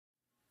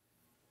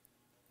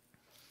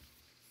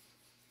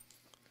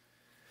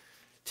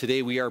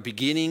Today we are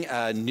beginning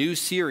a new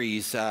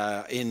series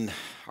in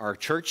our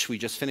church. We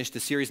just finished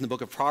the series in the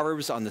book of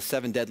Proverbs on the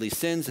 7 deadly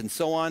sins and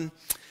so on.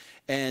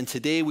 And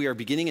today we are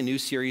beginning a new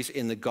series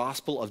in the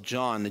Gospel of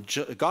John.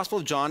 The Gospel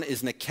of John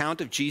is an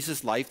account of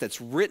Jesus' life that's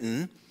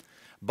written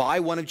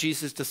by one of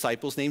Jesus'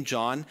 disciples named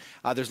John.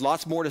 There's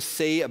lots more to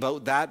say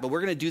about that, but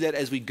we're going to do that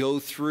as we go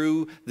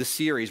through the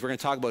series. We're going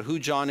to talk about who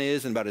John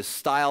is and about his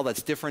style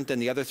that's different than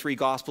the other three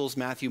Gospels,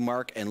 Matthew,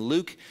 Mark, and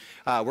Luke.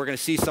 We're going to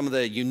see some of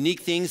the unique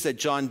things that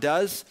John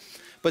does.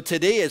 But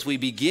today, as we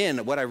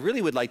begin, what I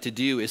really would like to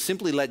do is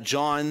simply let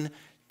John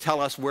tell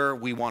us where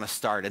we want to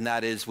start, and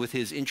that is with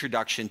his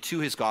introduction to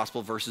his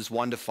gospel, verses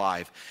 1 to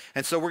 5.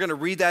 And so we're going to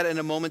read that in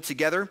a moment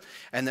together,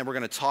 and then we're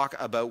going to talk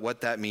about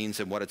what that means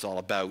and what it's all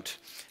about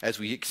as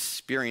we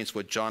experience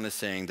what John is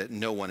saying, that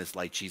no one is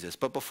like Jesus.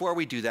 But before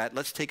we do that,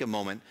 let's take a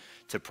moment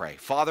to pray.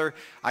 Father,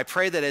 I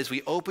pray that as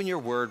we open your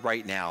word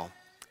right now,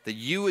 that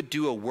you would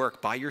do a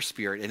work by your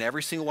Spirit in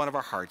every single one of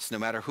our hearts, no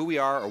matter who we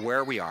are or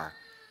where we are,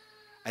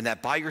 and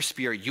that by your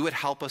Spirit you would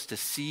help us to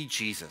see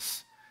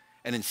Jesus.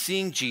 And in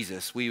seeing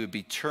Jesus, we would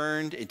be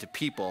turned into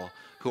people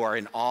who are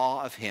in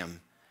awe of him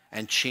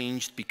and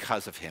changed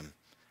because of him.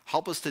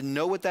 Help us to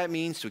know what that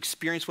means, to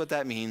experience what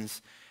that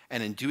means,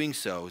 and in doing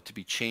so, to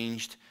be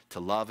changed to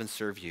love and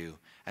serve you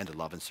and to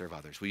love and serve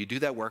others. Will you do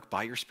that work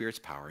by your Spirit's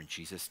power in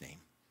Jesus' name?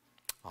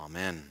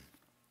 Amen.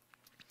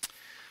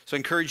 So I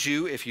encourage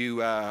you, if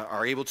you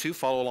are able to,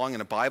 follow along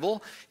in a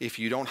Bible. If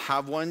you don't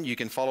have one, you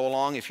can follow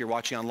along if you're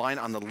watching online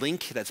on the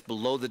link that's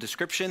below the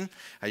description.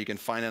 You can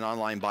find an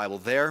online Bible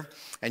there.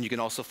 And you can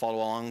also follow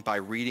along by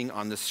reading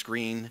on the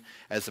screen,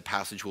 as the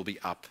passage will be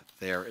up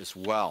there as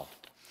well.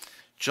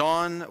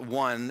 John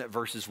 1,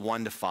 verses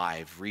 1 to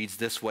 5 reads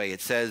this way.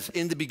 It says,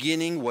 "In the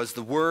beginning was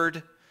the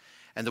Word,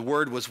 and the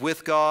Word was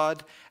with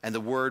God, and the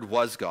Word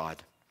was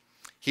God.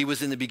 He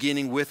was in the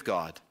beginning with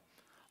God.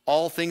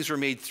 All things were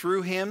made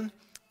through him,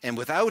 and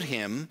without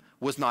him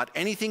was not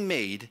anything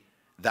made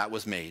that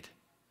was made.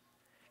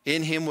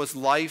 In him was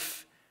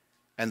life,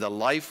 and the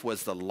life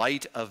was the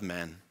light of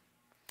men.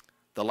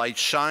 The light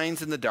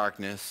shines in the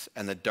darkness,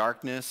 and the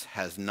darkness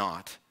has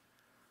not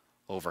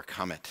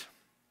overcome it."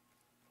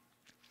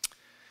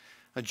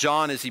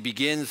 John, as he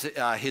begins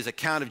his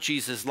account of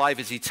Jesus' life,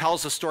 as he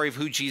tells the story of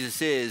who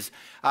Jesus is,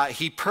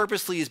 he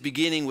purposely is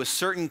beginning with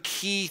certain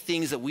key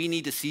things that we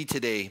need to see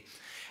today.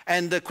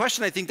 And the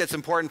question I think that's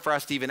important for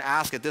us to even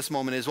ask at this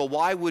moment is, well,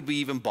 why would we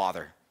even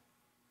bother?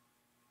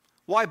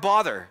 Why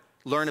bother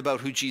learn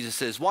about who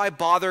Jesus is? Why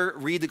bother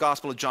read the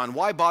Gospel of John?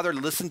 Why bother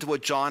listen to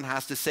what John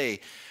has to say?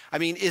 I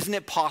mean, isn't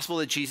it possible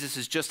that Jesus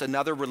is just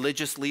another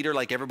religious leader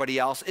like everybody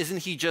else? Isn't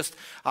he just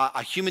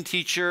a human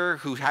teacher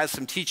who has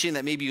some teaching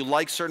that maybe you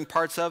like certain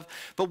parts of?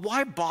 But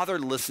why bother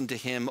listen to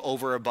him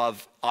over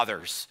above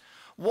others?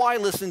 Why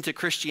listen to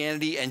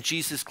Christianity and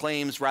Jesus'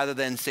 claims rather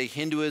than, say,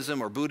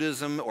 Hinduism or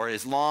Buddhism or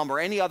Islam or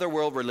any other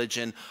world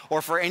religion,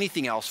 or for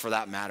anything else for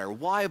that matter?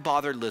 Why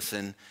bother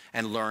listen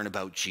and learn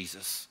about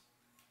Jesus?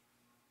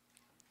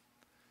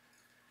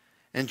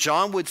 And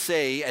John would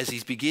say, as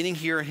he's beginning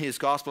here in his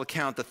gospel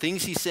account, the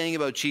things he's saying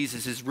about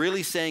Jesus is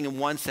really saying in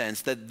one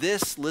sense that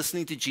this,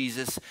 listening to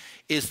Jesus,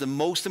 is the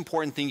most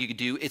important thing you could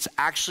do. It's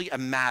actually a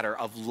matter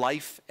of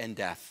life and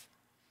death.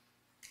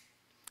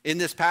 In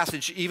this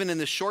passage, even in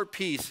this short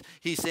piece,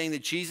 he's saying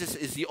that Jesus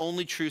is the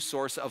only true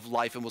source of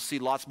life, and we'll see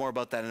lots more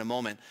about that in a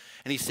moment.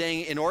 And he's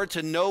saying in order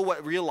to know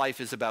what real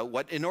life is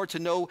about, in order to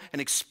know and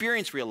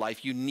experience real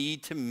life, you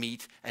need to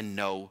meet and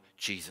know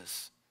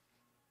Jesus.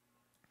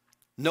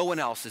 No one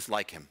else is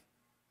like him,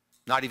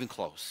 not even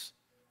close.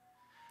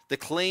 The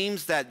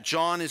claims that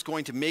John is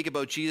going to make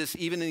about Jesus,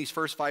 even in these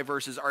first 5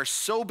 verses, are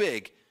so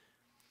big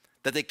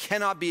that they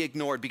cannot be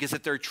ignored, because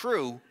if they're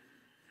true,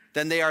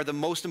 then they are the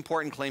most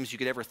important claims you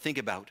could ever think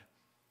about.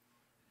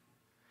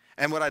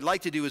 And what I'd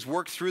like to do is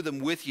work through them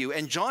with you.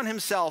 And John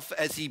himself,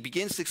 as he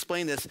begins to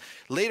explain this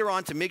later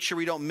on, to make sure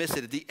we don't miss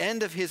it, at the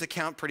end of his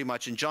account pretty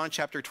much in John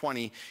chapter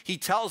 20, he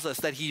tells us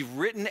that he's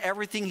written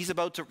everything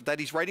that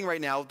he's writing right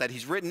now, that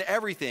he's written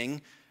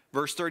everything.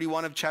 Verse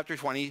 31 of chapter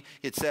 20,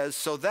 it says,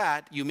 "So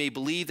that you may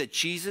believe that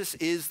Jesus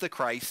is the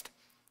Christ,"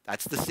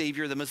 that's the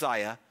Savior, the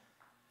Messiah,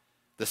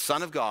 "the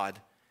Son of God,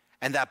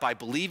 and that by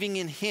believing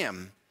in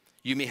him,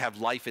 you may have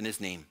life in his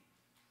name."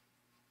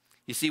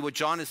 You see, what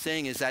John is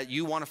saying is that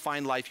you want to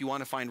find life, you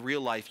want to find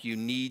real life, you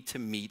need to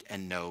meet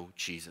and know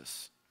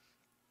Jesus.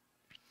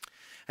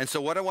 And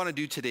so what I want to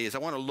do today is I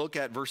want to look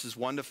at verses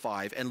 1 to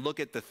 5 and look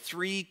at the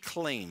 3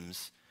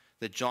 claims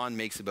that John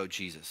makes about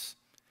Jesus.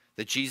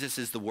 That Jesus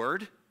is the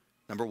Word,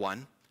 number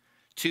 1.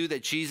 2,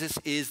 that Jesus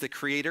is the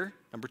Creator,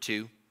 number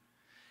 2.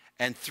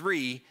 And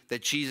 3,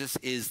 that Jesus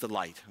is the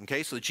light.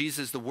 Okay, so Jesus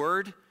is the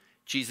Word,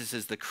 Jesus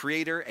is the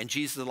Creator, and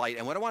Jesus is the light.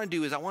 And what I want to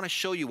do is I want to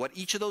show you what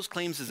each of those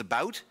claims is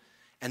about,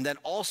 and then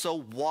also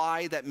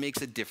why that makes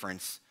a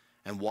difference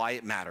and why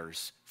it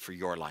matters for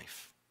your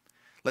life.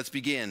 Let's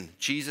begin.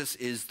 Jesus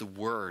is the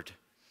Word.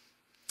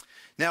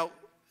 Now,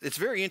 it's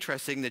very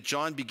interesting that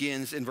John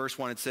begins in verse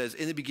 1. It says,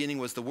 "In the beginning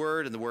was the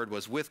Word, and the Word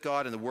was with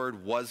God, and the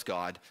Word was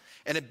God."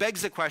 And it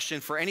begs the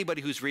question for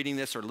anybody who's reading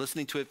this or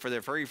listening to it for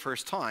their very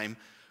first time,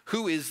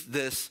 Who is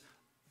this,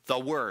 the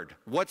Word?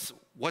 What's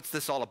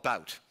this all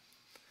about?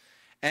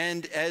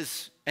 And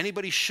as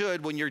anybody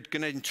should, when you're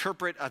going to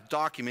interpret a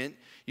document,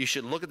 you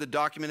should look at the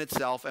document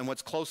itself and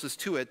what's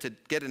closest to it to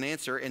get an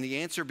answer. And the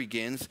answer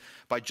begins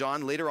by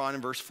John later on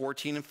in verse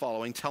 14 and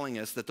following, telling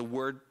us that the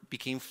Word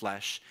became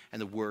flesh,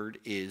 and the Word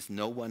is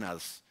no one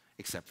else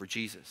except for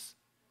Jesus.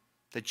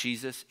 That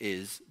Jesus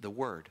is the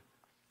Word.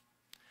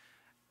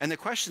 And the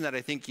question that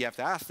I think you have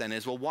to ask then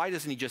is, well, why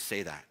doesn't he just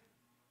say that?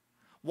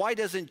 Why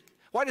doesn't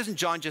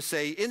John just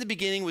say, in the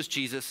beginning was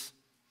Jesus,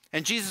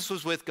 and Jesus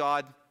was with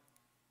God,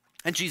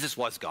 and Jesus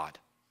was God?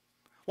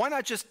 Why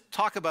not just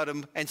talk about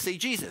him and say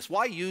Jesus?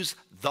 Why use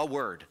the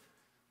Word?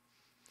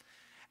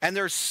 And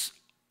there's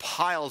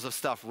piles of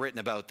stuff written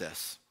about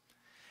this.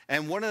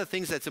 And one of the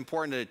things that's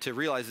important to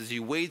realize as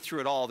you wade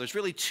through it all, there's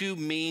really two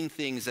main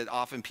things that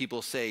often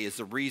people say is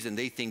the reason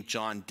they think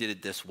John did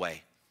it this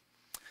way.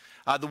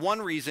 The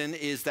one reason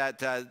is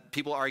that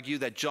people argue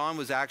that John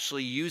was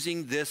actually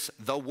using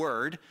the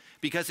Word,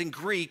 because in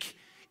Greek,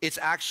 it's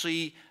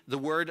actually the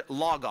word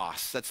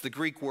logos. That's the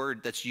Greek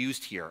word that's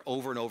used here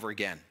over and over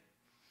again.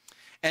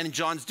 And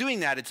John's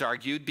doing that, it's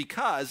argued,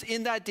 because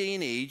in that day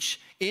and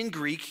age, in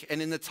Greek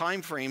and in the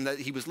time frame that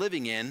he was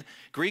living in,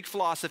 Greek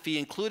philosophy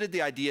included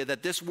the idea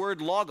that this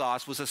word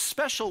logos was a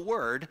special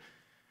word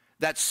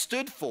that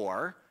stood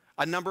for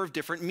a number of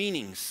different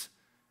meanings.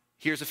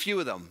 Here's a few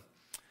of them.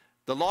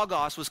 The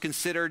logos was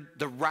considered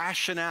the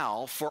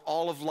rationale for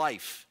all of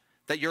life.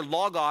 That your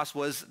logos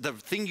was the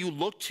thing you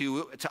looked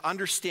to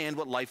understand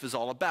what life is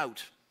all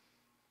about.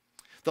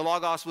 The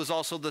logos was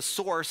also the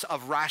source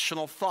of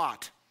rational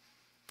thought.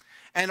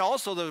 And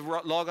also the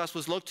logos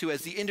was looked to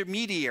as the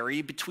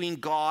intermediary between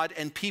God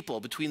and people,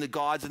 between the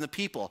gods and the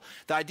people.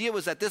 The idea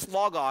was that this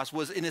logos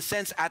was, in a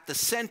sense, at the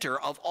center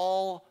of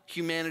all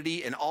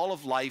humanity and all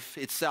of life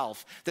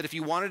itself. That if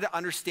you wanted to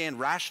understand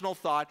rational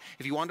thought,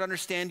 if you wanted to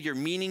understand your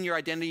meaning, your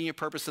identity, and your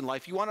purpose in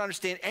life, you want to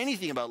understand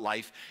anything about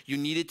life, you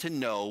needed to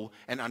know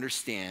and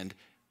understand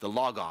the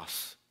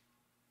logos.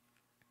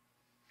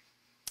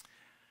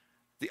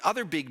 The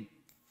other big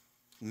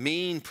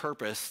main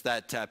purpose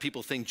that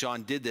people think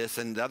John did this,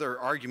 and the other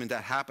argument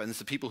that happens,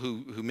 the people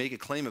who make a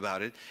claim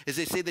about it, is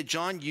they say that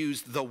John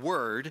used the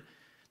Word,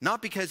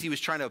 not because he was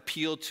trying to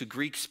appeal to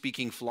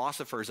Greek-speaking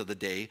philosophers of the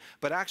day,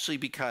 but actually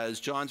because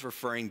John's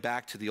referring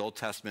back to the Old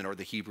Testament or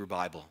the Hebrew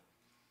Bible.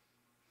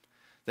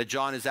 That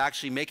John is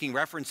actually making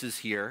references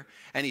here,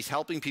 and he's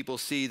helping people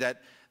see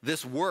that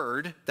this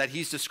Word that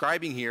he's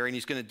describing here, and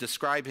he's going to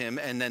describe him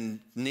and then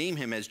name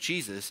him as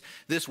Jesus,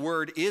 this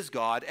Word is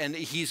God, and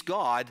he's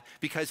God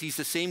because he's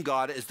the same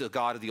God as the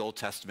God of the Old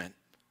Testament.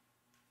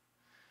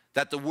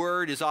 That the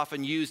Word is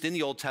often used in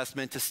the Old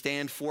Testament to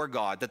stand for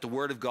God, that the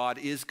Word of God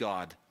is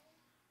God.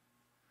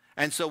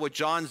 And so what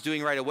John's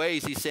doing right away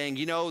is he's saying,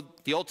 you know,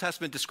 the Old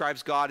Testament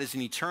describes God as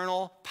an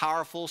eternal,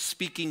 powerful,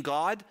 speaking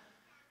God.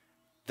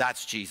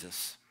 That's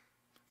Jesus.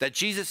 That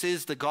Jesus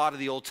is the God of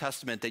the Old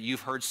Testament that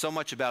you've heard so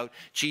much about.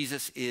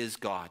 Jesus is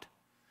God.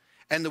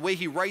 And the way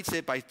he writes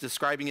it by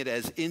describing it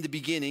as in the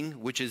beginning,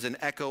 which is an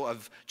echo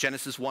of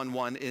Genesis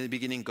 1:1, in the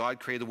beginning God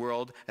created the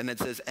world, and then it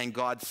says, and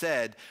God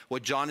said,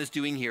 what John is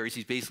doing here is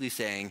he's basically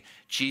saying,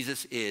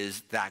 Jesus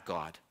is that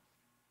God.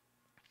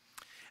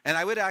 And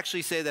I would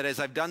actually say that as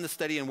I've done the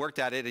study and worked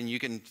at it, and you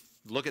can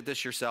look at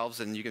this yourselves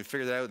and you can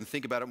figure that out and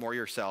think about it more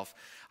yourself,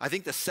 I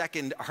think the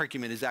second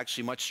argument is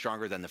actually much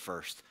stronger than the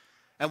first.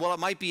 And while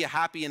it might be a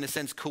happy, in a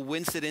sense,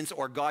 coincidence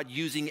or God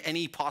using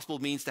any possible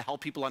means to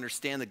help people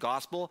understand the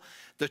gospel,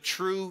 the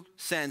true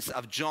sense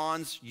of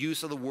John's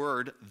use of the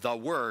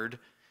word,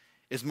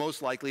 is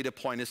most likely to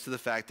point us to the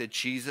fact that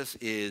Jesus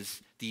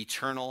is the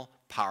eternal,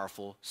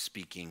 powerful,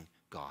 speaking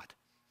God.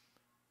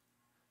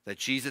 That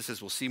Jesus,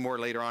 as we'll see more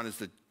later on,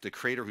 is the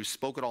creator who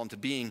spoke it all into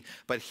being.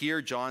 But here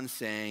John's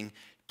saying,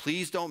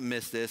 please don't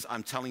miss this.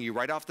 I'm telling you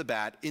right off the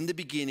bat, in the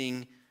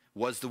beginning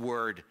was the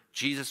Word.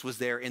 Jesus was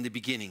there in the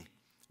beginning.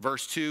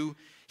 Verse 2,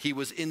 he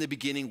was in the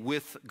beginning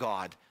with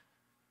God.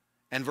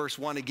 And verse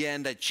 1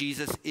 again, that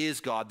Jesus is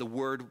God. The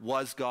Word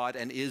was God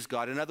and is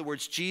God. In other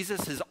words,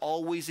 Jesus has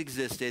always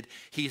existed.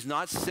 He's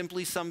not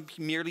simply some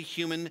merely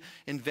human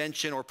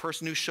invention or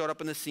person who showed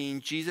up on the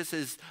scene. Jesus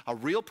is a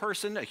real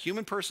person, a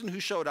human person who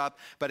showed up,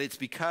 but it's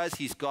because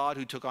he's God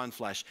who took on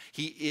flesh.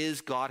 He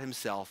is God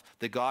himself,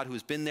 the God who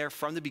has been there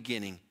from the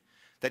beginning,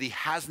 that he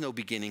has no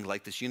beginning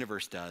like this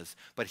universe does,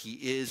 but he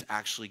is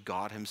actually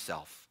God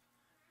himself.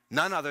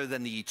 None other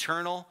than the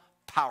eternal,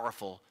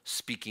 powerful,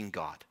 speaking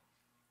God.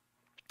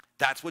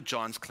 That's what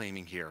John's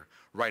claiming here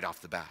right off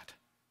the bat.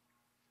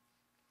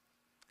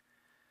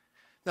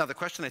 Now, the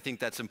question I think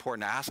that's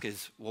important to ask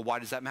is, well, why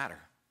does that matter?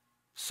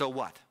 So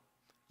what?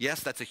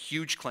 Yes, that's a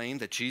huge claim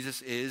that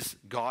Jesus is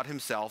God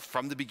himself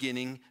from the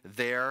beginning,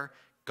 there,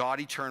 God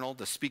eternal,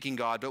 the speaking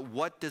God, but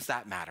what does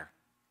that matter?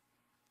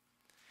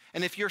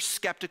 And if you're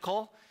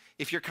skeptical,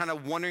 if you're kind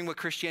of wondering what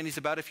Christianity is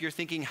about, if you're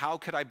thinking, how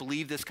could I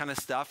believe this kind of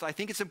stuff? I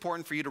think it's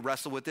important for you to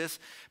wrestle with this,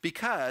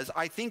 because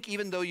I think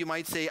even though you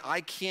might say,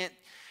 I'm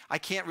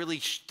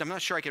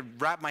not sure I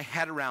could wrap my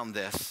head around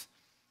this,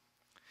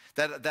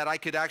 that I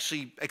could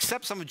actually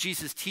accept some of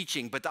Jesus'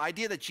 teaching, but the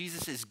idea that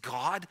Jesus is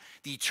God,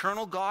 the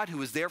eternal God who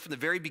was there from the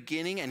very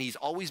beginning and he's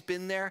always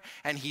been there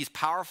and he's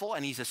powerful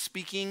and he's a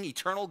speaking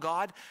eternal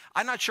God,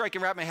 I'm not sure I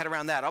can wrap my head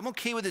around that. I'm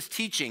okay with his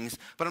teachings,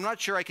 but I'm not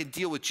sure I can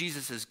deal with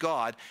Jesus as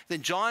God.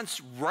 Then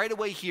John's right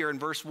away here in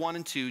verse 1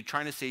 and 2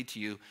 trying to say to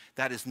you,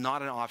 that is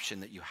not an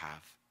option that you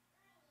have.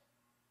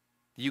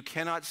 You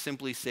cannot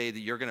simply say that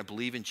you're going to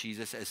believe in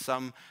Jesus as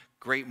some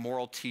great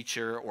moral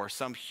teacher or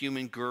some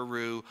human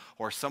guru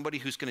or somebody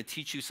who's going to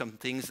teach you some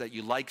things that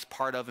you like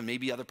part of and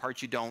maybe other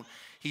parts you don't.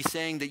 He's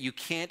saying that you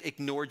can't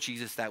ignore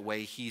Jesus that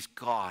way. He's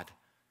God.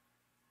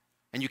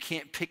 And you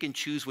can't pick and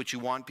choose what you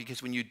want,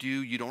 because when you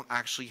do, you don't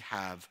actually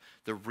have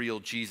the real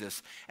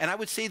Jesus. And I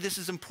would say this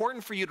is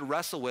important for you to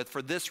wrestle with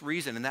for this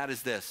reason, and that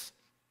is this.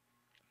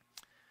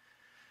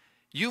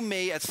 You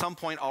may at some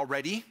point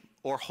already,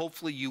 or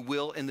hopefully you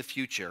will in the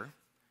future,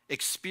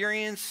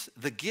 experience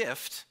the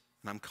gift,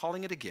 and I'm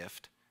calling it a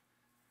gift,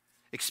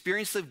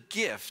 experience the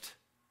gift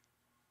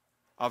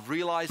of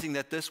realizing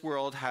that this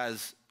world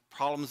has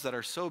problems that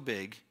are so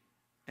big,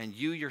 and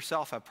you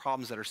yourself have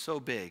problems that are so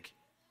big,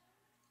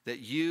 that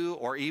you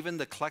or even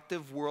the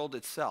collective world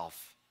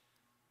itself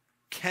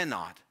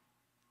cannot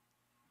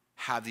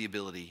have the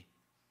ability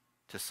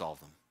to solve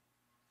them.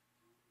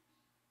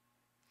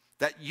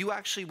 That you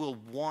actually will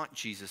want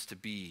Jesus to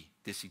be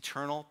this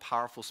eternal,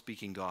 powerful,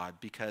 speaking God,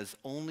 because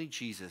only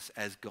Jesus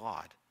as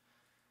God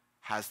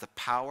has the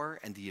power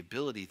and the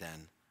ability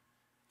then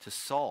to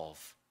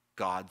solve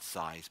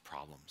God-sized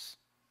problems.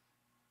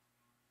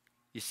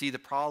 You see, the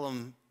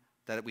problem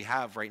that we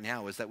have right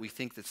now is that we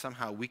think that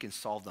somehow we can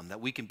solve them,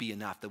 that we can be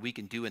enough, that we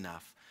can do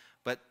enough.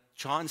 But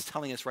John's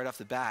telling us right off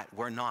the bat,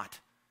 we're not.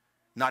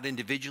 Not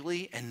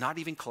individually and not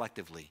even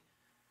collectively.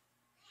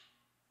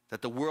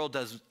 That the world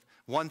does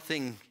one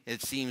thing,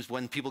 it seems,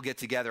 when people get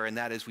together, and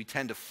that is we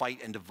tend to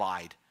fight and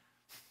divide.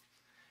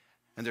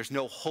 And there's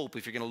no hope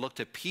if you're going to look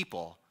to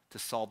people to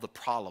solve the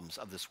problems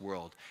of this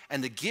world.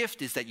 And the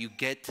gift is that you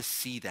get to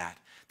see that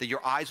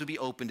your eyes would be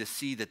open to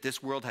see that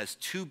this world has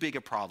too big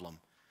a problem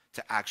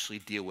to actually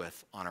deal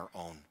with on our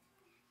own.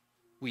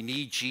 We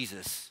need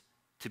Jesus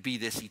to be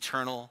this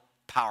eternal,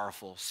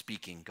 powerful,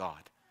 speaking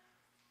God.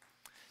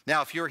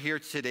 Now, if you're here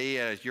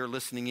today, you're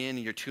listening in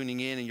and you're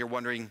tuning in and you're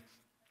wondering,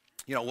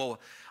 well,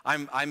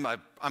 I'm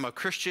a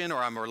Christian or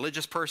I'm a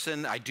religious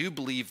person. I do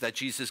believe that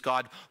Jesus is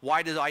God.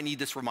 Why do I need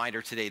this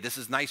reminder today? This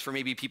is nice for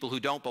maybe people who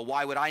don't, but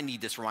why would I need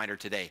this reminder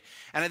today?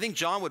 And I think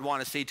John would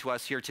want to say to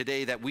us here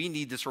today that we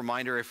need this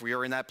reminder if we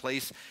are in that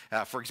place,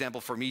 for example,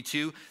 for me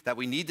too, that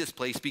we need this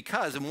place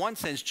because in one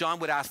sense, John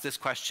would ask this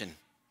question.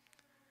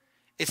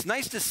 It's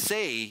nice to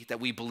say that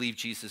we believe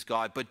Jesus is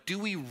God, but do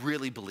we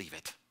really believe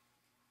it?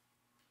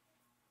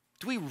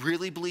 Do we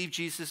really believe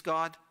Jesus is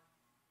God?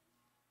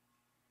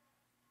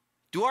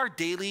 Do our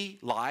daily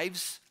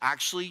lives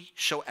actually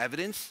show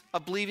evidence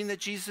of believing that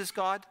Jesus is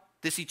God,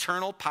 this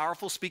eternal,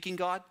 powerful, speaking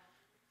God?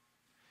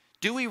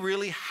 Do we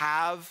really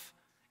have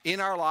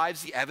in our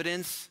lives the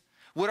evidence?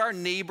 Would our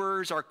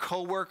neighbors, our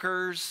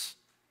coworkers,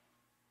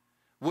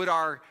 would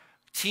our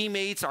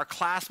teammates, our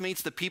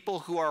classmates, the people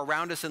who are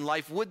around us in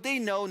life, would they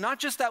know not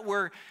just that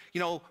we're,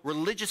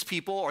 religious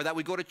people or that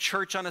we go to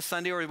church on a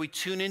Sunday or we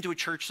tune into a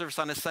church service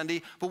on a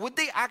Sunday, but would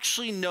they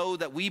actually know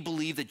that we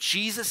believe that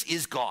Jesus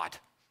is God?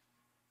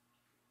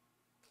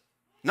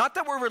 Not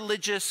that we're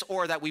religious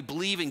or that we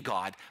believe in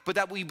God, but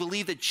that we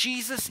believe that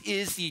Jesus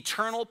is the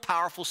eternal,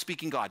 powerful,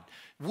 speaking God.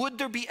 Would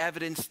there be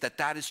evidence that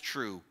that is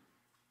true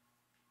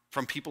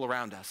from people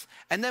around us?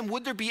 And then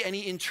would there be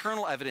any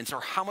internal evidence,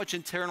 or how much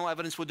internal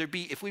evidence would there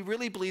be if we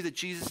really believe that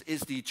Jesus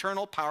is the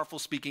eternal, powerful,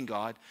 speaking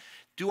God?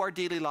 Do our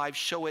daily lives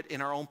show it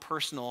in our own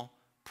personal,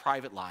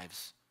 private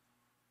lives?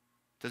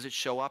 Does it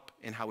show up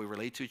in how we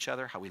relate to each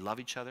other, how we love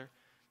each other?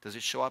 Does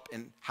it show up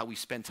in how we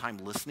spend time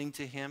listening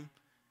to him,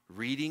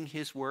 reading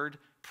his word,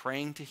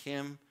 praying to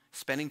him,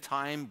 spending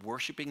time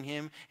worshiping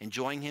him,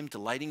 enjoying him,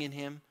 delighting in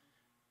him?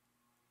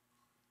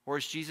 Or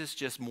is Jesus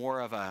just more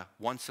of a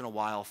once in a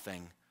while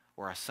thing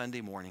or a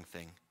Sunday morning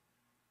thing?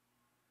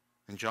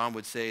 And John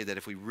would say that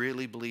if we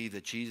really believe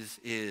that Jesus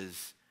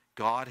is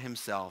God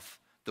himself,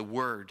 the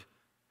Word,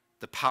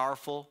 the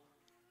powerful,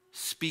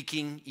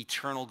 speaking,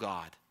 eternal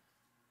God,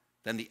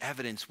 then the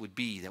evidence would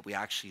be that we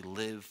actually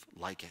live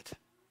like it.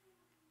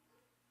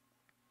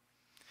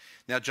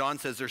 Now, John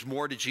says there's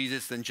more to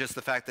Jesus than just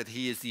the fact that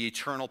he is the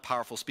eternal,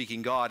 powerful,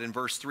 speaking God. In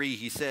verse 3,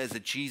 he says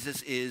that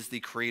Jesus is the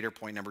creator,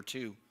 point number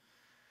 2.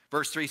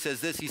 Verse 3 says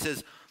this, he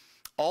says,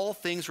 all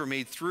things were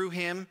made through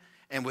him,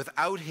 and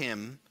without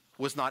him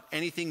was not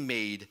anything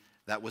made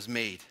that was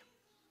made.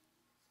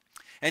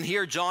 And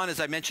here, John,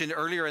 as I mentioned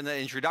earlier in the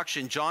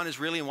introduction, John is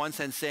really in one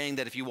sense saying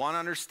that if you want to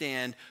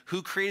understand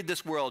who created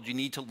this world, you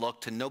need to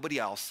look to nobody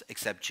else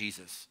except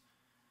Jesus.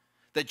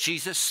 That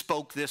Jesus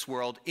spoke this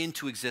world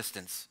into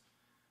existence.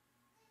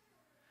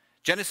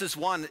 Genesis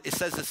 1, it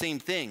says the same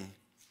thing.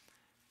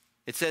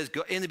 It says,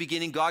 in the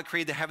beginning, God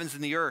created the heavens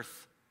and the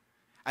earth.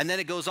 And then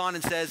it goes on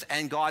and says,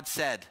 and God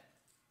said,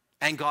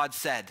 and God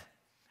said,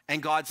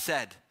 and God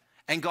said,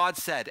 and God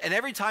said. And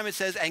every time it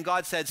says, and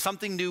God said,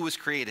 something new was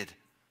created.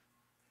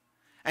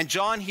 And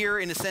John here,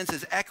 in a sense,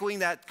 is echoing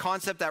that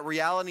concept, that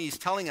reality. He's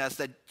telling us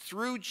that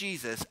through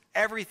Jesus,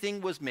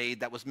 everything was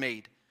made that was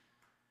made.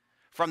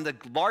 From the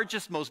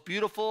largest, most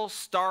beautiful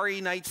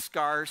starry night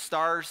stars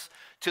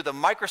to the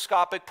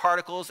microscopic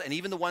particles and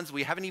even the ones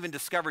we haven't even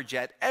discovered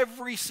yet,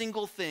 every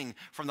single thing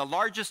from the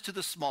largest to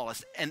the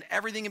smallest and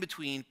everything in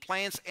between,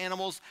 plants,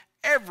 animals,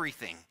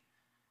 everything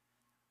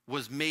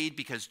was made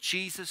because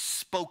Jesus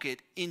spoke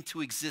it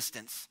into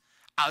existence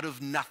out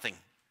of nothing.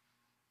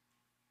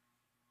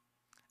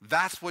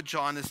 That's what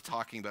John is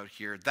talking about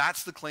here.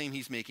 That's the claim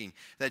he's making,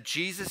 that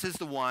Jesus is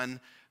the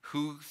one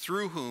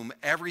through whom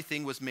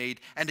everything was made.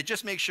 And to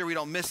just make sure we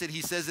don't miss it,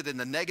 he says it in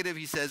the negative.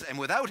 He says, and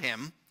without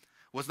him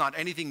was not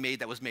anything made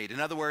that was made. In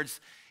other words,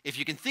 if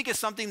you can think of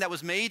something that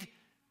was made,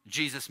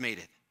 Jesus made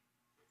it.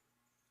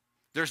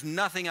 There's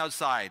nothing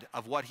outside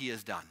of what he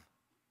has done.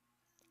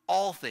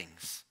 All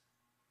things,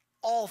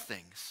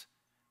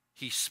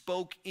 he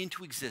spoke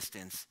into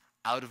existence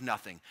out of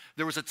nothing.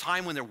 There was a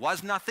time when there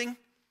was nothing,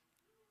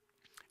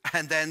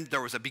 and then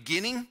there was a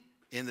beginning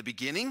in the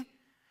beginning,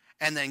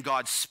 and then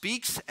God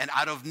speaks, and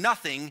out of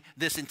nothing,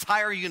 this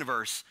entire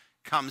universe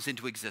comes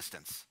into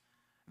existence.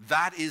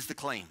 That is the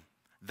claim.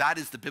 That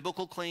is the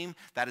biblical claim.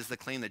 That is the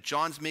claim that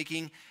John's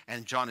making,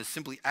 and John is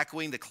simply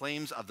echoing the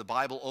claims of the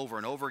Bible over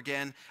and over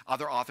again.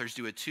 Other authors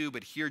do it too,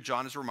 but here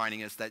John is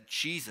reminding us that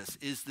Jesus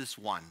is this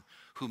one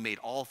who made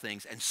all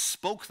things and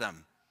spoke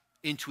them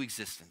into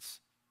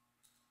existence.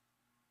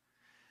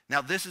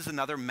 Now, this is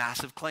another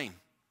massive claim.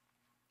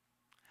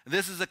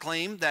 This is a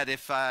claim that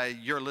if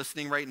you're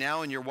listening right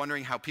now and you're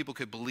wondering how people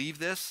could believe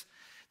this,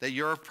 that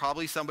you're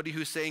probably somebody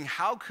who's saying,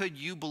 how could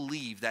you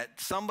believe that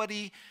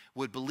somebody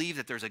would believe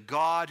that there's a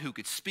God who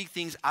could speak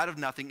things out of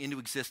nothing into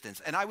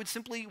existence? And I would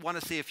simply want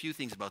to say a few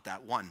things about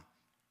that. One,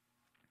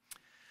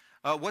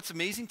 what's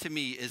amazing to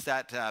me is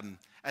that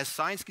as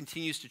science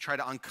continues to try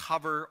to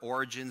uncover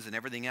origins and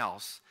everything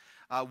else,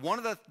 one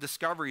of the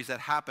discoveries that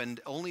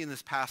happened only in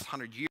this past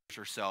 100 years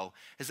or so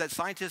is that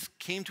scientists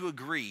came to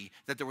agree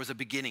that there was a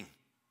beginning.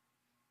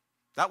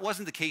 That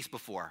wasn't the case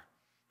before.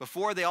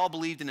 Before, they all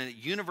believed in a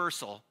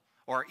universal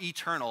or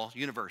eternal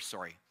universe,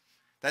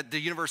 that the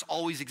universe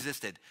always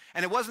existed.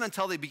 And it wasn't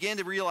until they began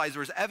to realize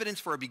there was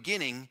evidence for a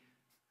beginning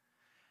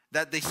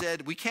that they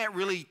said, we can't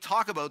really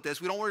talk about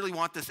this. We don't really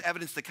want this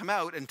evidence to come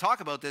out and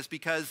talk about this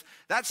because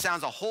that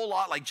sounds a whole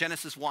lot like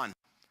Genesis 1.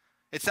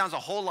 It sounds a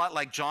whole lot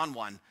like John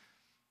 1.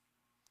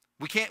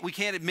 We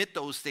can't admit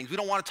those things. We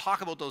don't want to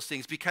talk about those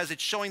things because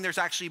it's showing there's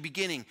actually a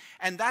beginning.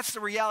 And that's the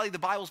reality the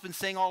Bible's been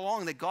saying all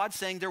along, that God's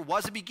saying there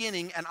was a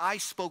beginning and I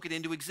spoke it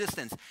into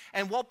existence.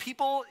 And while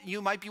people,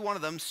 you might be one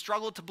of them,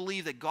 struggle to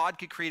believe that God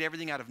could create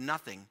everything out of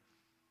nothing,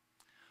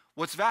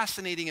 what's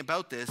fascinating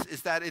about this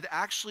is that it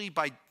actually,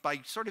 by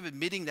sort of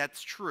admitting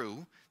that's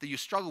true, that you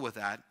struggle with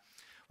that,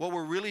 what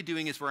we're really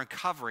doing is we're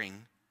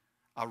uncovering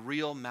a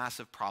real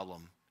massive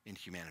problem in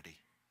humanity.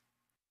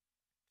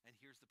 And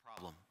here's the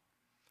problem.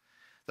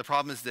 The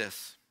problem is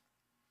this.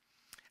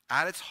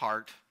 At its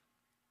heart,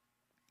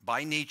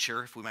 by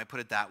nature, if we might put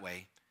it that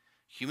way,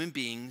 human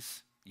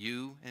beings,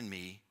 you and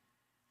me,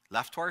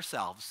 left to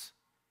ourselves,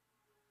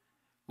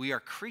 we are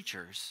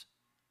creatures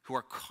who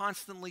are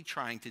constantly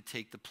trying to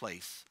take the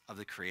place of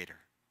the Creator.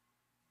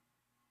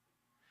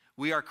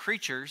 We are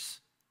creatures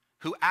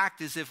who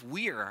act as if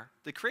we are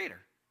the Creator.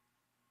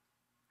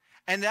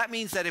 And that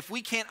means that if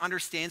we can't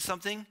understand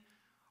something,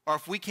 or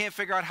if we can't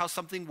figure out how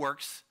something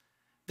works,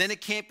 then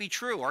it can't be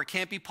true or it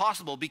can't be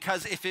possible,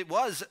 because if it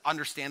was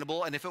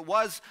understandable and if it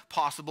was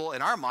possible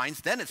in our minds,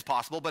 then it's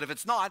possible, but if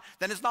it's not,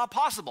 then it's not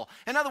possible.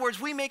 In other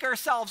words, we make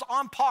ourselves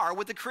on par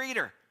with the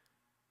Creator.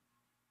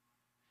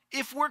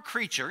 If we're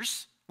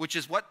creatures, which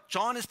is what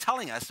John is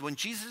telling us, when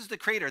Jesus is the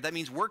Creator, that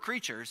means we're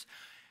creatures.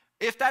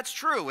 If that's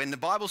true, and the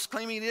Bible's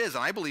claiming it is,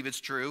 and I believe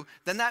it's true,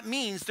 then that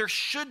means there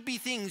should be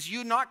things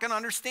you're not going to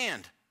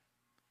understand.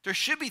 There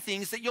should be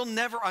things that you'll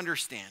never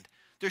understand.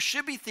 There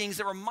should be things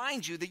that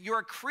remind you that you're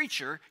a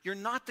creature, you're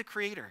not the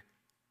Creator.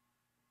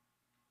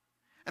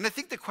 And I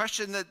think the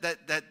question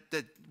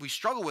that we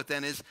struggle with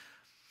then is,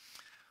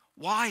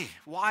 why?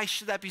 Why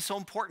should that be so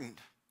important?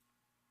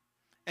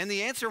 And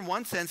the answer in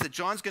one sense that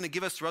John's going to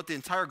give us throughout the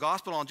entire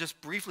gospel, and I'll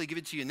just briefly give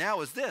it to you now,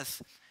 is this,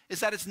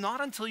 is that it's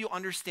not until you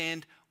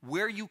understand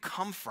where you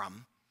come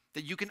from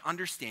that you can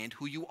understand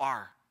who you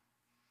are.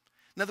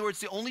 In other words,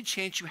 the only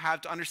chance you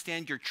have to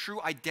understand your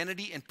true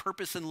identity and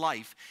purpose in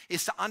life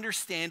is to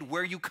understand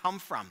where you come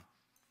from,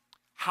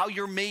 how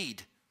you're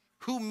made,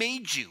 who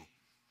made you.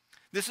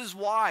 This is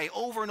why,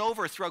 over and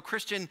over throughout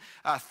Christian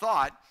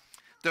thought,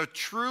 the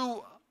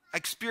true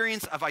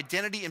experience of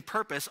identity and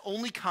purpose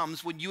only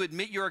comes when you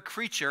admit you're a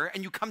creature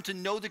and you come to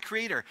know the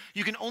Creator.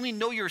 You can only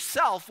know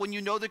yourself when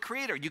you know the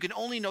Creator. You can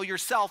only know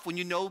yourself when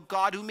you know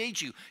God who made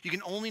you. You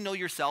can only know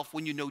yourself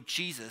when you know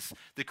Jesus,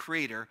 the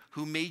Creator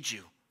who made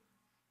you.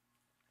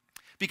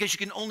 Because you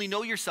can only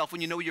know yourself when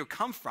you know where you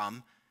come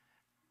from,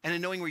 and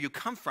in knowing where you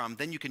come from,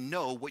 then you can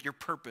know what your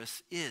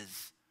purpose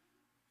is.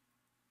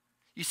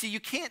 You see,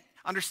 you can't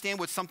understand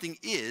what something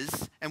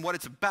is and what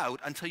it's about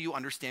until you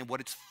understand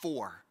what it's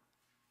for.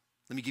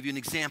 Let me give you an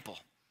example.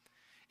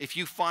 if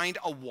you find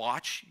a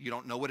watch, you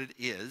don't know what it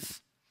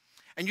is,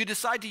 and you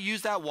decide to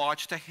use that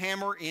watch to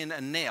hammer in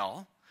a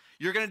nail,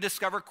 you're going to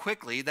discover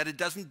quickly that it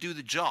doesn't do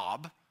the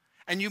job.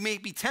 And you may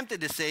be tempted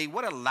to say,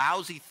 what a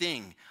lousy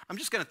thing. I'm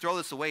just going to throw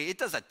this away. It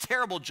does a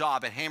terrible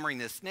job at hammering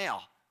this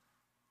nail.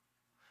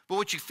 But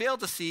what you fail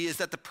to see is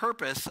that the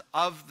purpose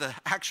of the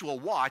actual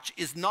watch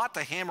is not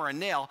to hammer a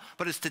nail,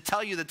 but is to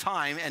tell you the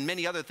time and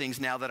many other things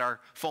now that our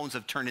phones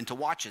have turned into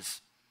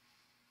watches.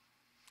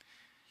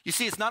 You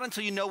see, it's not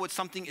until you know what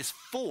something is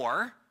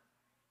for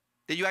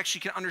that you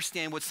actually can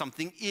understand what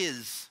something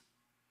is.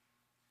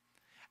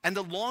 And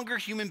the longer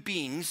human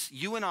beings,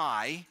 you and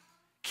I,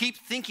 keep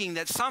thinking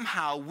that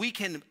somehow we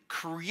can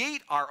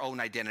create our own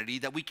identity,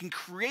 that we can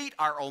create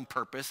our own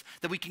purpose,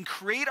 that we can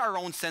create our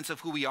own sense of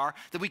who we are,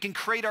 that we can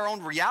create our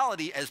own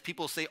reality, as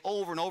people say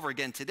over and over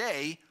again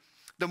today,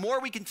 the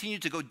more we continue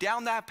to go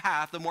down that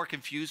path, the more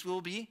confused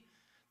we'll be,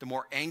 the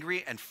more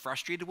angry and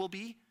frustrated we'll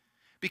be,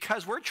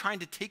 because we're trying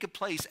to take a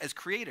place as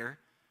creator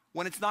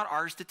when it's not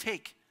ours to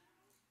take.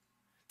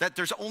 That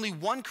there's only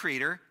one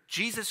creator,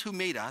 Jesus, who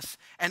made us,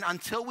 and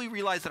until we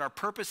realize that our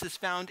purpose is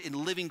found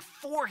in living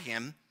for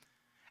him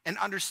and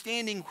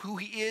understanding who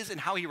he is and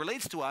how he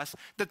relates to us,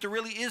 that there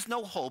really is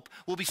no hope.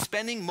 We'll be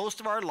spending most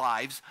of our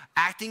lives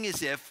acting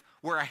as if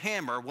we're a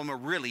hammer when we're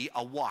really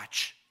a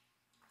watch.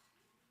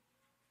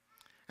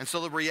 And so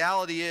the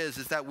reality is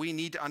that we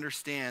need to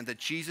understand that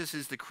Jesus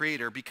is the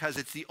creator because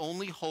it's the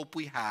only hope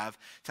we have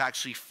to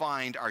actually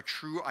find our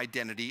true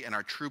identity and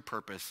our true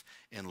purpose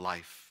in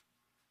life.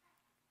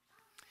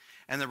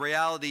 And the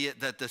reality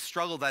that the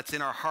struggle that's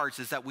in our hearts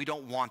is that we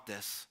don't want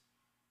this.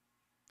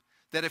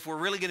 That if we're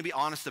really going to be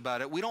honest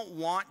about it, we don't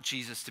want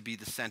Jesus to be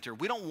the center.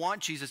 We don't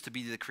want Jesus to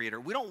be the creator.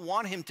 We don't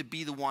want him to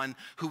be the one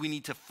who we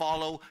need to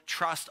follow,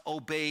 trust,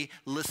 obey,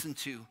 listen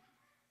to.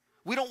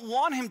 We don't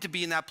want him to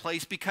be in that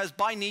place because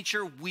by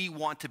nature, we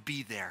want to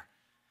be there.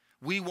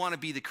 We want to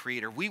be the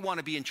creator. We want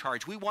to be in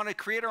charge. We want to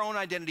create our own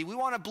identity. We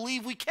want to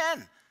believe we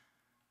can.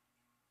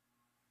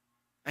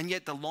 And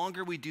yet, the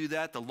longer we do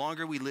that, the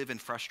longer we live in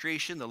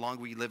frustration, the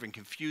longer we live in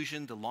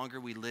confusion, the longer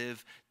we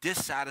live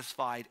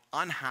dissatisfied,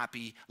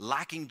 unhappy,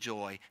 lacking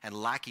joy, and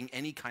lacking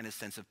any kind of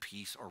sense of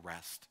peace or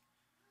rest.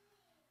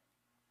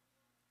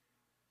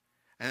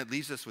 And it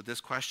leaves us with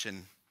this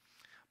question,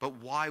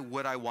 but why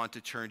would I want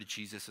to turn to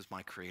Jesus as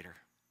my creator?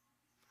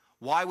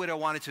 Why would I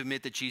want to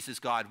admit that Jesus is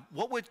God?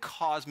 What would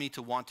cause me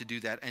to want to do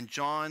that? And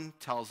John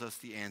tells us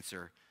the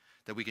answer,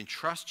 that we can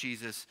trust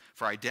Jesus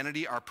for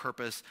identity, our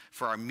purpose,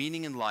 for our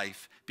meaning in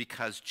life,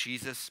 because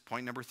Jesus,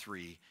 point number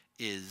 3,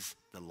 is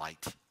the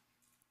light.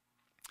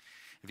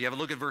 If you have a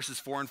look at verses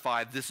 4 and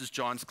 5, this is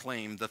John's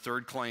claim, the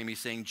third claim. He's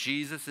saying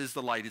Jesus is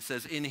the light. It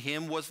says, in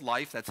him was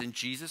life, that's in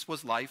Jesus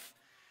was life,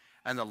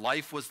 and the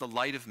life was the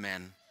light of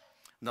men.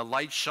 And the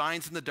light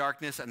shines in the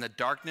darkness, and the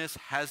darkness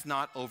has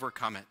not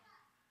overcome it.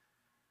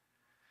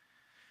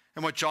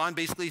 And what John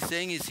basically is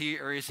saying is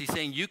he's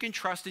saying you can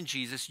trust in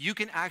Jesus. You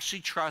can actually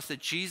trust that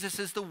Jesus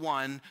is the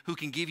one who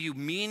can give you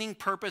meaning,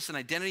 purpose, and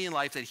identity in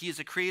life, that he is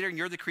a creator and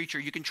you're the creature.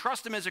 You can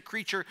trust him as a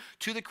creature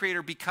to the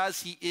creator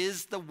because he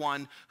is the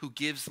one who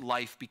gives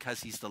life,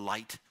 because he's the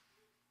light.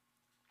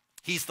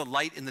 He's the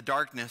light in the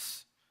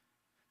darkness.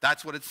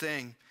 That's what it's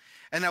saying.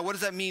 And now what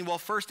does that mean? Well,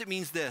 first it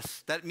means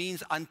this. That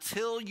means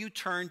until you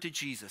turn to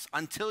Jesus,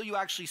 until you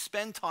actually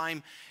spend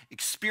time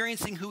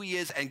experiencing who he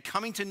is and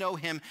coming to know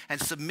him and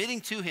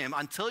submitting to him,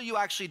 until you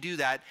actually do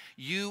that,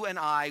 you and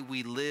I,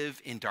 we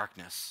live in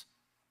darkness.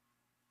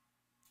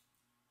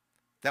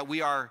 That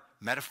we are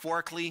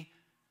metaphorically,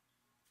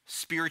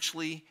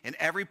 spiritually, in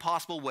every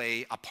possible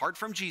way, apart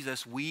from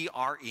Jesus, we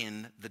are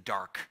in the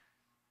dark.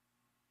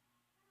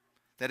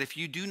 That if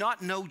you do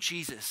not know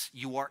Jesus,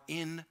 you are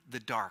in the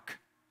dark.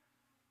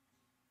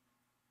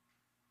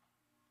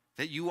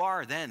 That you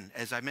are then,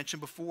 as I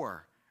mentioned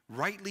before,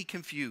 rightly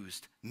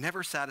confused,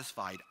 never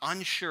satisfied,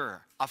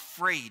 unsure,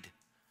 afraid.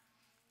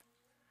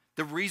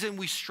 The reason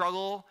we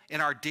struggle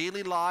in our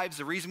daily lives,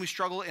 the reason we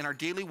struggle in our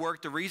daily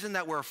work, the reason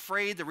that we're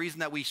afraid, the reason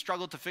that we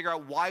struggle to figure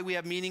out why we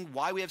have meaning,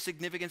 why we have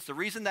significance, the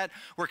reason that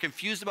we're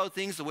confused about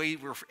things, the way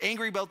we're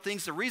angry about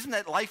things, the reason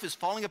that life is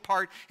falling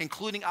apart,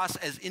 including us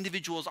as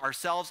individuals,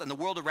 ourselves, and the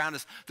world around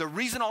us, the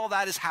reason all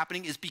that is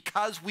happening is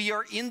because we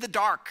are in the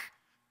dark.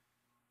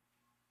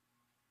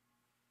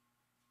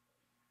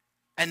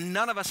 And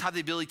none of us have the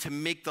ability to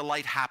make the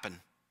light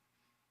happen.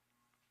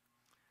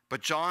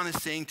 But John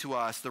is saying to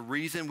us, the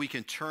reason we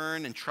can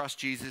turn and trust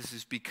Jesus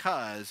is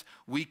because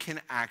we can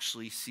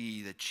actually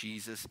see that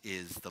Jesus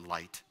is the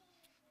light.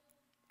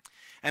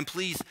 And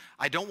please,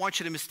 I don't want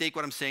you to mistake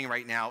what I'm saying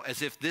right now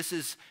as if this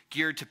is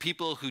geared to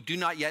people who do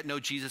not yet know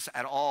Jesus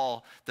at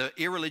all, the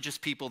irreligious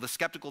people, the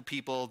skeptical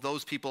people,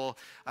 those people.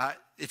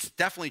 It's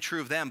definitely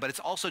true of them, but it's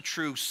also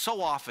true so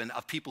often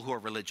of people who are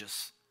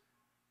religious.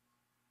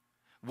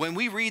 When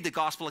we read the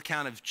gospel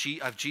account of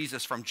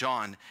Jesus from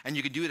John, and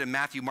you can do it in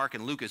Matthew, Mark,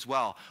 and Luke as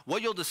well,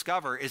 what you'll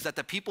discover is that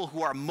the people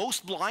who are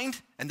most blind,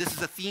 and this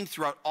is a theme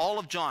throughout all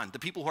of John, the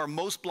people who are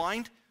most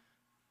blind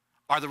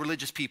are the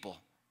religious people.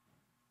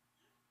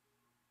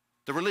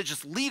 The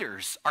religious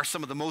leaders are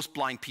some of the most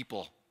blind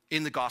people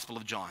in the gospel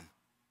of John.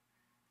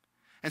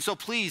 And so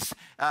please,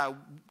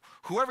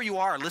 whoever you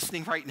are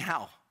listening right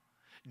now,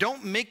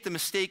 don't make the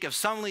mistake of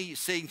suddenly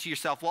saying to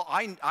yourself, well,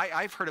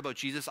 I've heard about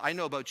Jesus. I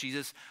know about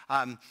Jesus.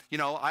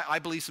 I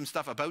believe some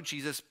stuff about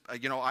Jesus.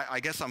 I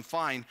guess I'm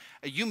fine.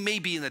 You may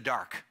be in the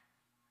dark.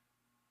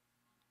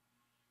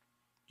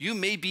 You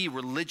may be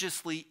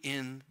religiously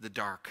in the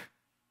dark.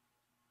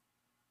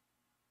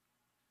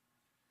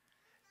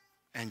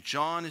 And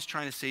John is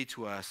trying to say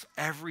to us,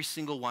 every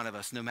single one of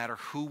us, no matter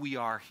who we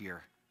are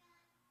here,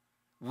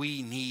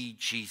 we need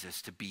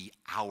Jesus to be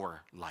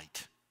our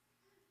light.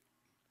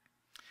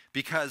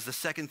 Because the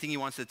second thing he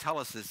wants to tell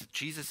us is that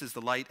Jesus is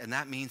the light, and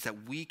that means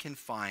that we can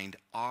find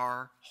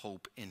our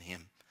hope in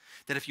him.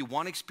 That if you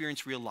want to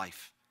experience real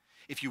life,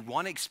 if you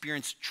want to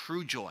experience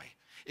true joy,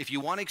 if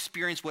you want to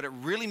experience what it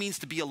really means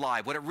to be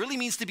alive, what it really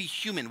means to be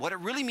human, what it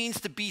really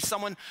means to be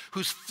someone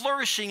who's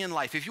flourishing in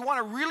life, if you want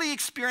to really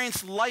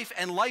experience life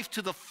and life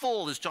to the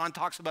full, as John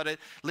talks about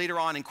it later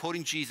on in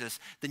quoting Jesus,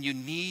 then you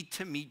need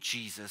to meet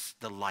Jesus,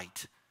 the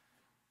light.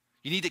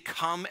 You need to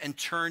come and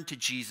turn to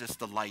Jesus,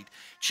 the light.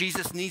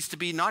 Jesus needs to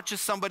be not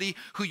just somebody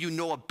who you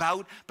know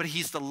about, but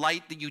he's the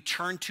light that you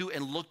turn to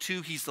and look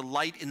to. He's the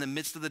light in the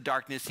midst of the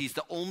darkness. He's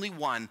the only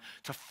one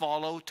to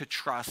follow, to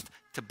trust,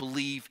 to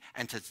believe,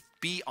 and to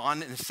be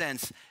on, in a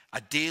sense,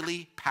 a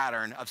daily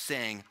pattern of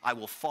saying, I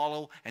will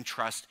follow and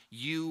trust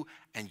you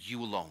and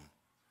you alone.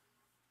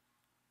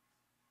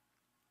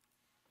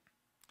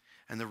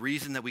 And the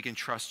reason that we can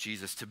trust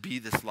Jesus to be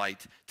this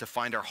light, to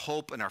find our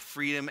hope and our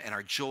freedom and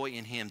our joy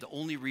in him, the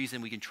only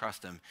reason we can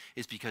trust him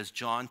is because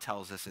John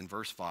tells us in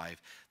verse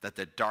 5 that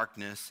the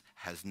darkness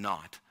has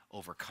not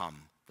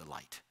overcome the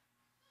light.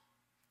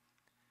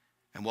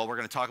 And while we're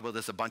going to talk about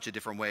this a bunch of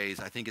different ways,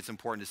 I think it's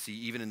important to see,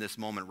 even in this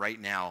moment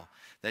right now,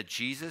 that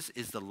Jesus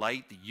is the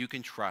light that you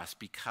can trust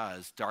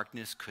because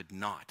darkness could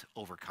not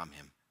overcome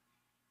him.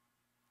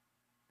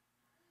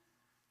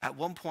 At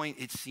one point,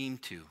 it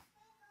seemed to.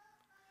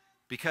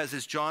 Because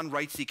as John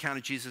writes the account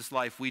of Jesus'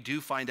 life, we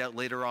do find out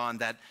later on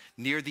that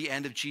near the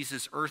end of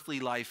Jesus' earthly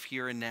life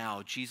here and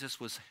now, Jesus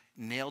was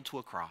nailed to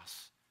a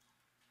cross.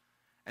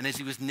 And as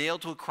he was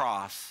nailed to a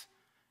cross,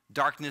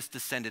 darkness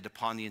descended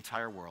upon the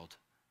entire world.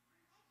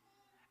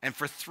 And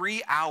for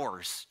 3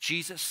 hours,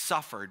 Jesus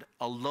suffered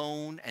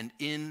alone and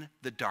in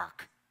the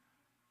dark.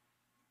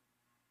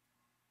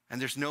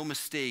 And there's no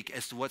mistake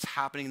as to what's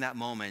happening in that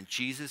moment.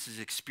 Jesus is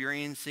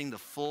experiencing the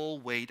full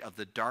weight of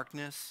the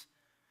darkness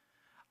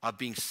of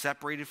being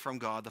separated from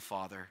God the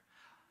Father,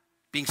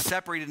 being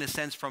separated in a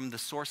sense from the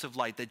source of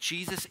light, that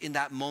Jesus in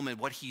that moment,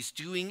 what he's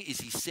doing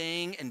is he's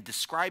saying and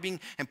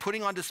describing and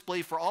putting on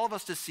display for all of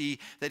us to see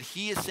that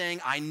he is saying,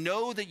 I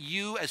know that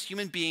you as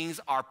human beings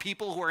are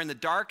people who are in the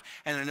dark,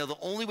 and I know the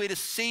only way to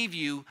save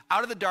you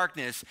out of the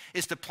darkness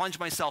is to plunge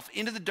myself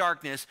into the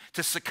darkness,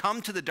 to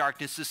succumb to the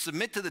darkness, to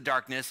submit to the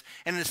darkness,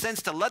 and in a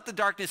sense to let the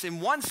darkness in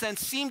one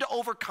sense seem to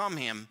overcome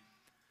him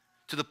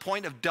to the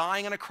point of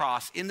dying on a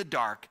cross in the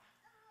dark,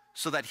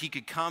 so that he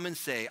could come and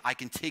say, I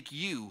can take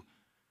you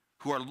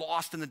who are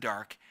lost in the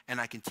dark, and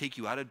I can take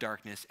you out of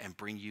darkness and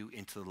bring you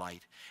into the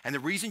light. And the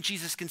reason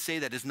Jesus can say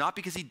that is not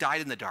because he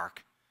died in the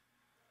dark,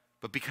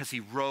 but because he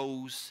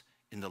rose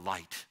in the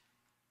light.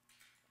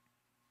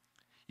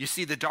 You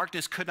see, the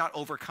darkness could not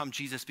overcome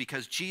Jesus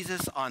because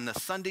Jesus on the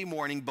Sunday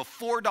morning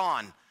before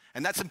dawn,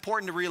 and that's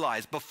important to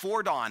realize,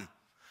 before dawn,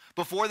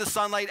 before the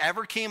sunlight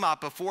ever came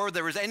up, before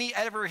there was any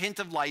ever hint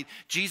of light,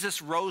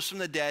 Jesus rose from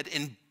the dead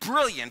in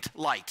brilliant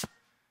light.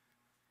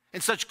 In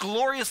such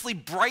gloriously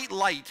bright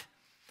light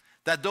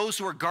that those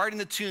who were guarding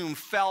the tomb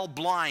fell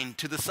blind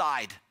to the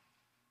side.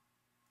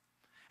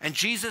 And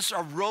Jesus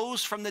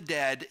arose from the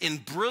dead in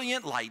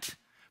brilliant light,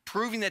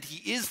 proving that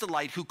he is the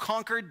light who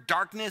conquered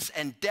darkness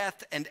and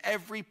death and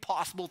every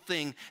possible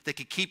thing that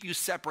could keep you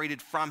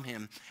separated from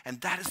him. And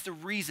that is the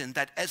reason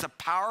that as a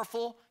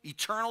powerful,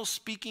 eternal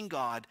speaking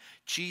God,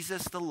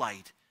 Jesus the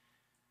light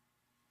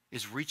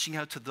is reaching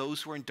out to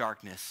those who are in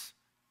darkness,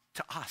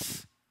 to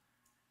us,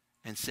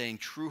 and saying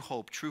true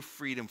hope, true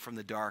freedom from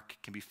the dark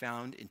can be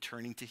found in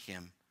turning to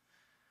him.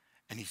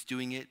 And he's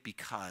doing it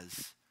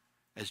because,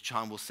 as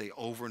John will say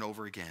over and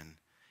over again,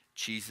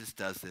 Jesus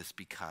does this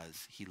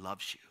because he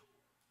loves you.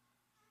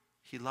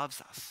 He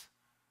loves us.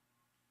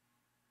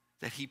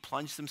 That he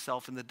plunged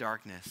himself in the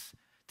darkness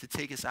to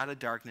take us out of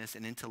darkness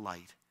and into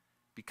light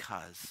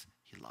because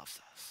he loves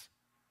us.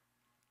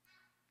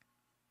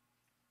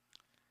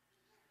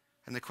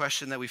 And the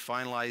question that we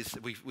finalize,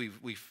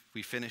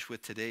 we finish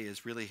with today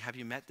is really, have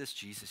you met this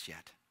Jesus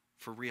yet?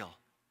 For real.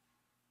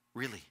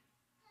 Really.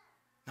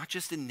 Not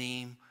just in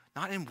name,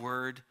 not in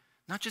word,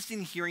 not just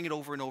in hearing it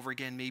over and over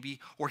again maybe,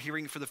 or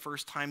hearing it for the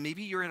first time.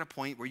 Maybe you're at a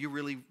point where you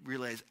really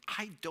realize,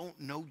 I don't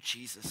know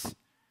Jesus.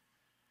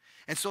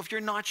 And so if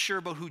you're not sure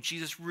about who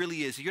Jesus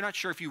really is, if you're not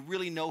sure if you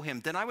really know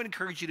him, then I would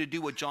encourage you to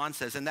do what John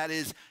says, and that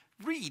is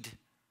read.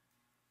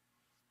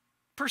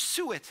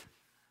 Pursue it.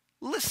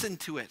 Listen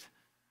to it.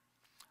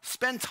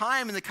 Spend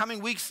time in the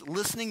coming weeks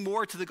listening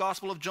more to the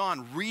Gospel of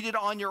John. Read it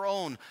on your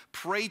own.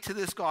 Pray to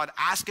this God.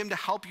 Ask him to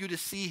help you to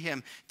see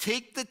him.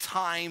 Take the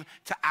time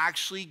to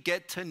actually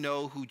get to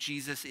know who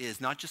Jesus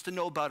is. Not just to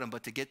know about him,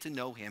 but to get to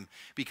know him.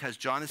 Because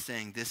John is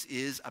saying this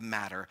is a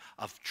matter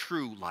of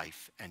true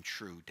life and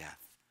true death.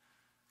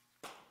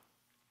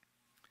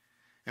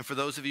 And for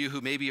those of you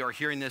who maybe are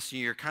hearing this and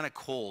you're kind of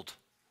cold,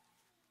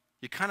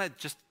 you're kind of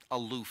just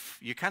aloof.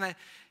 You kind of,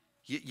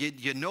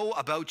 you know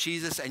about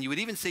Jesus, and you would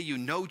even say you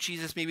know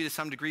Jesus maybe to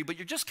some degree, but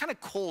you're just kind of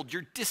cold,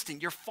 you're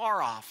distant, you're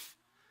far off.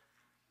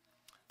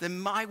 Then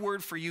my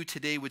word for you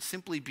today would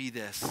simply be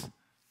this.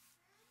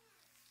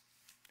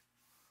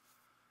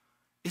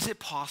 Is it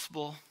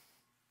possible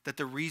that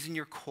the reason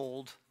you're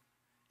cold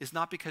is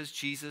not because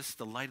Jesus,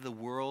 the light of the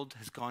world,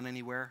 has gone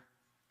anywhere?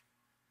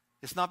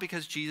 It's not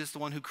because Jesus, the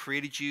one who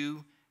created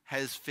you,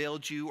 has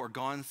failed you or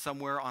gone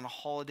somewhere on a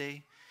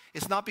holiday.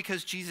 It's not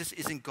because Jesus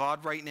isn't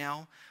God right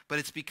now, but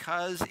it's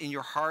because in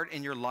your heart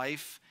and your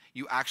life,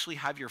 you actually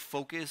have your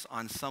focus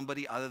on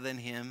somebody other than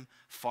him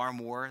far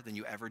more than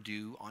you ever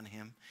do on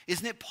him.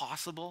 Isn't it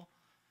possible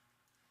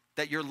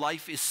that your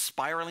life is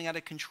spiraling out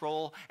of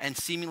control and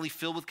seemingly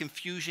filled with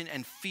confusion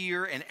and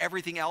fear and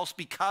everything else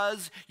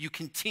because you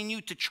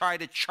continue to try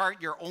to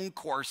chart your own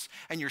course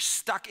and you're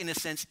stuck, in a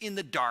sense, in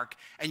the dark,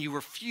 and you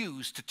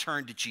refuse to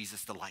turn to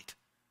Jesus, the light?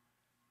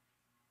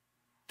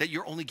 That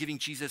you're only giving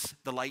Jesus,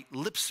 the light,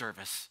 lip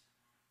service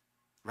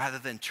rather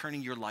than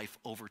turning your life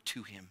over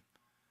to him.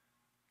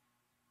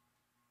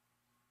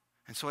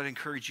 And so I'd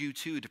encourage you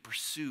too to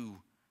pursue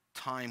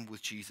time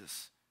with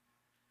Jesus.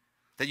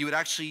 That you would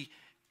actually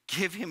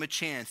give him a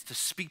chance to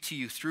speak to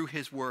you through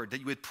his word,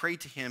 that you would pray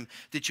to him,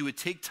 that you would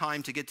take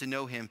time to get to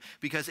know him,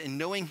 because in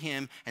knowing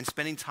him and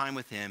spending time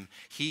with him,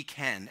 he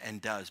can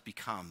and does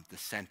become the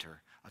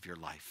center of your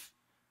life.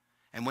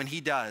 And when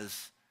he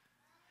does,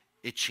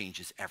 it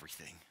changes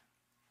everything.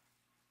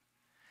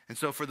 And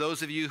so for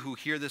those of you who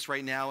hear this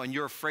right now and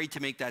you're afraid to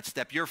make that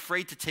step, you're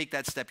afraid to take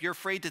that step, you're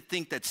afraid to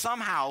think that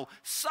somehow,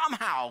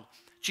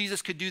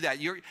 Jesus could do that.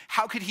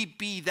 How could he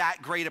be that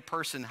great a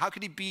person? How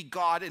could he be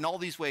God in all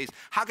these ways?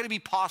 How could it be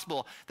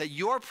possible that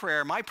your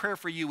prayer, my prayer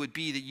for you would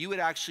be that you would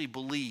actually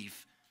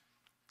believe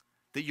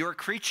that you're a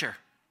creature,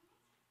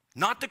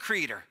 not the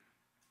creator,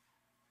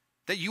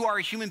 that you are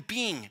a human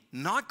being,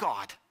 not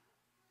God,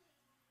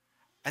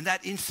 and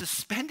that in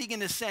suspending,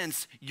 in a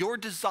sense, your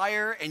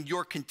desire and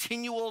your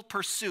continual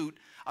pursuit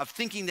of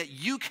thinking that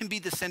you can be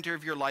the center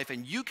of your life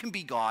and you can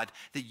be God,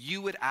 that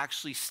you would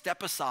actually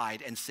step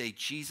aside and say,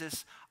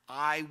 Jesus,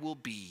 I will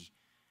be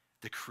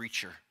the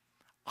creature.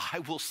 I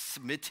will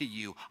submit to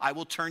you. I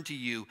will turn to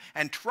you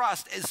and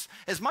trust.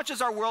 As much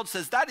as our world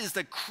says that is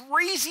the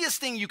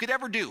craziest thing you could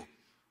ever do.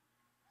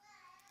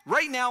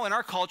 Right now in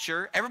our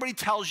culture, everybody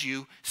tells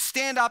you,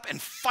 stand up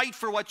and fight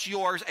for what's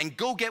yours and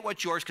go get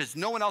what's yours because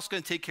no one else is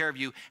going to take care of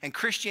you. And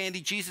Christianity,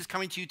 Jesus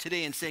coming to you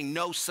today and saying,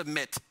 no,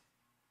 submit.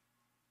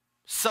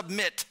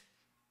 Submit.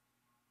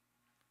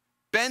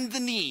 Bend the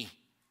knee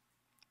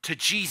to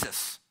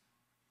Jesus.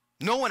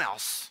 No one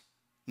else.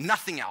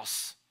 Nothing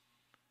else.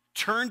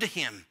 Turn to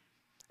him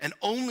and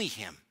only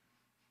him,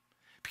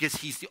 because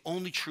he's the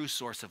only true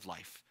source of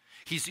life.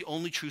 He's the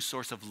only true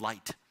source of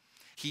light.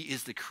 He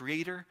is the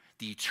creator,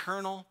 the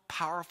eternal,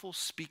 powerful,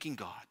 speaking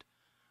God,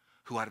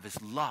 who out of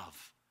his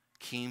love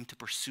came to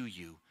pursue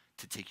you,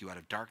 to take you out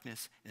of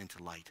darkness and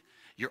into light.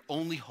 Your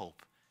only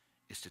hope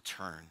is to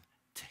turn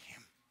to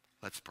him.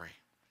 Let's pray.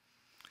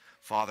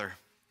 Father,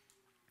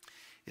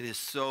 it is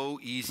so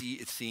easy,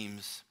 it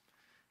seems,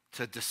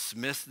 to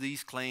dismiss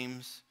these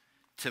claims,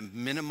 to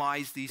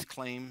minimize these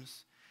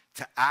claims,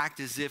 to act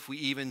as if we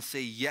even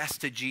say yes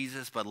to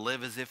Jesus, but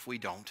live as if we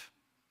don't.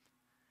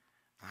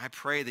 I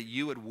pray that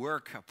you would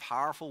work a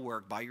powerful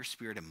work by your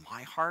Spirit in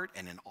my heart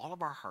and in all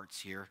of our hearts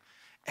here,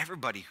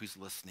 everybody who's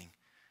listening,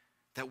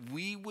 that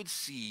we would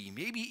see,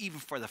 maybe even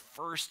for the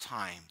first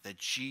time, that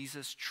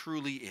Jesus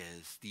truly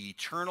is the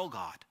eternal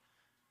God,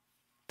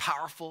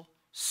 powerful,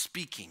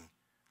 speaking,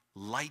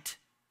 light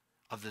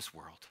of this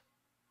world,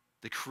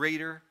 the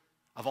creator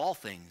of all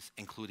things,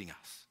 including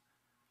us.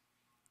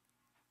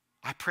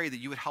 I pray that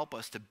you would help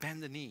us to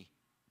bend the knee,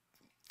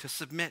 to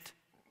submit,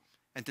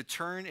 and to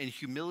turn in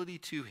humility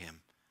to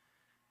him,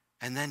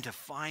 and then to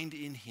find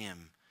in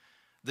him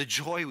the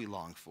joy we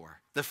long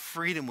for, the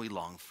freedom we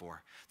long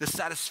for, the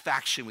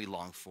satisfaction we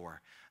long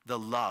for, the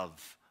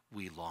love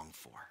we long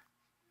for.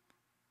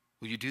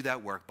 Will you do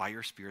that work by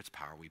your Spirit's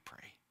power, we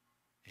pray.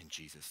 In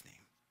Jesus'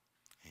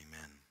 name,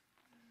 amen.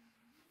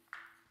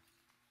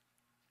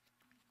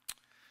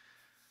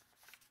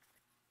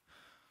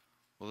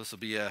 Well, this will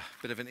be a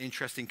bit of an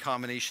interesting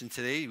combination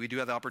today. We do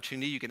have the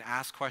opportunity. You can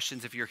ask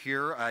questions if you're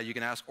here. You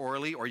can ask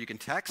orally, or you can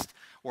text.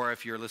 Or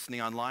if you're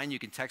listening online, you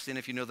can text in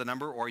if you know the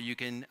number, or you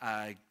can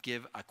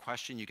give a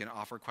question. You can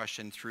offer a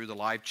question through the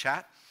live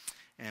chat.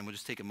 And we'll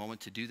just take a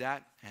moment to do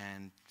that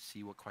and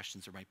see what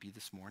questions there might be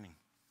this morning.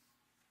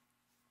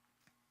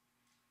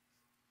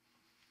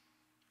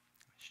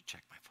 I should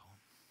check my phone.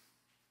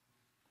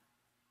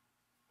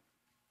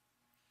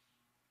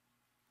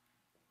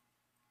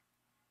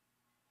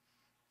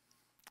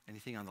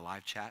 Anything on the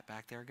live chat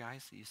back there,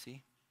 guys, that you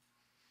see?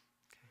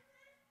 Okay.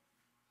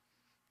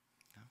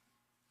 No?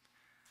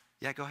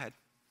 Yeah, go ahead.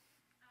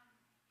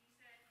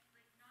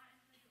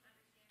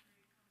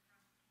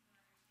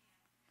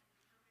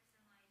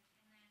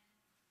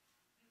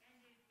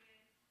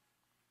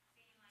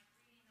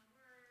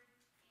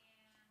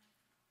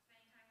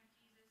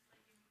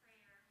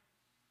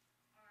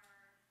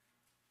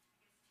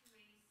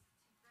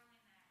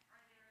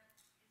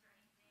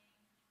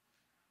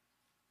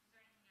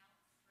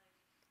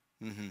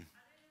 Mm-hmm.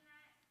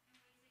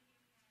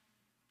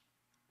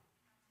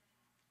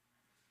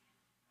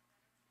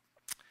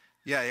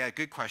 Yeah,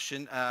 good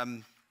question.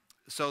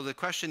 So the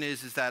question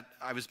is that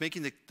I was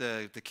making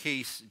the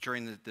case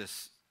during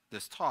this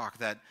talk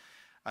that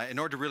in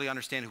order to really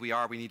understand who we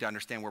are, we need to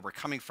understand where we're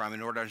coming from.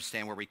 In order to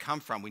understand where we come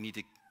from, we need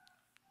to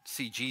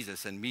see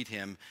Jesus and meet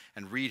him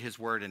and read his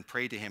word and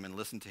pray to him and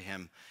listen to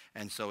him.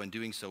 And so in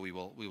doing so, we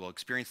will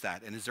experience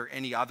that. And is there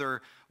any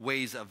other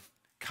ways of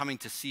coming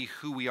to see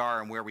who we are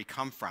and where we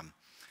come from?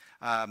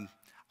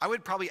 I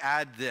would probably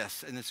add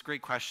this, and it's a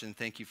great question.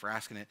 Thank you for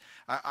asking it.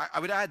 I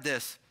would add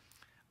this.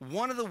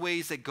 One of the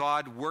ways that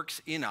God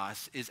works in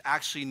us is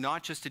actually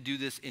not just to do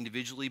this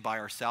individually by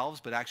ourselves,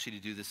 but actually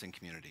to do this in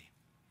community.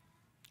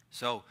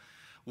 So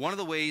one of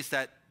the ways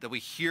that we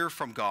hear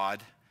from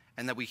God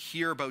and that we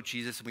hear about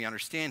Jesus and we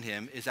understand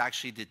him is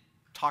actually to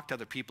talk to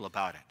other people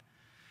about it.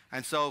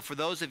 And so for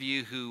those of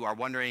you who are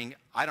wondering,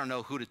 I don't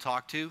know who to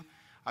talk to,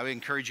 I would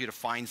encourage you to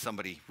find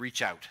somebody,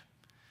 reach out.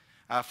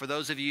 For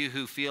those of you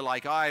who feel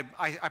like, oh,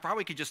 I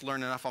probably could just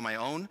learn enough on my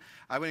own,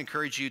 I would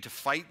encourage you to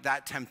fight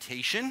that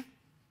temptation,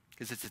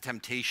 because it's a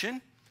temptation.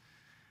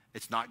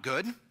 It's not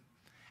good.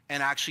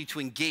 And actually to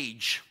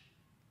engage.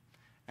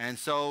 And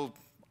so,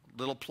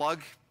 little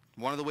plug,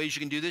 one of the ways you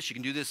can do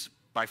this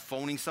by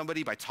phoning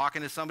somebody, by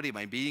talking to somebody,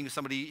 by meeting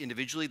somebody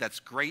individually. That's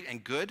great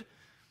and good.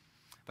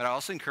 But I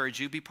also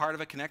encourage you to be part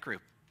of a connect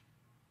group.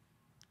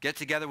 Get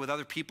together with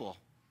other people.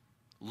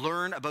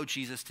 Learn about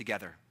Jesus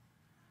together.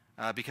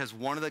 Because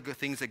one of the good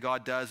things that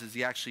God does is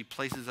he actually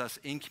places us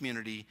in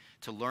community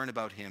to learn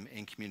about him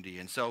in community.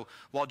 And so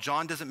while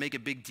John doesn't make a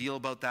big deal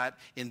about that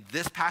in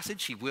this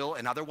passage, he will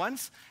in other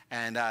ones.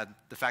 And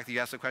the fact that you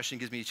asked the question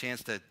gives me a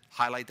chance to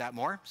highlight that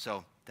more.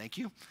 So thank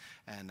you.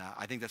 And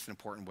I think that's an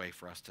important way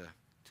for us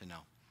to know.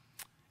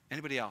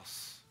 Anybody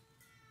else?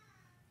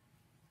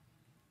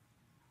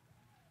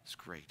 It's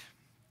great.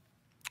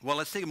 Well,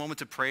 let's take a moment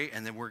to pray,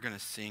 and then we're going to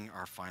sing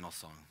our final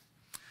song.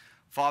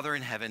 Father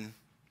in heaven,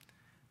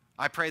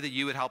 I pray that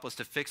you would help us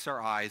to fix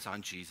our eyes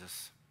on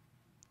Jesus,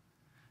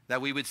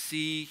 that we would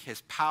see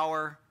his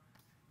power,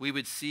 we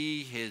would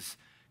see his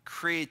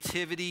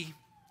creativity,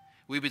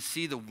 we would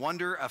see the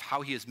wonder of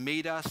how he has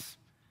made us,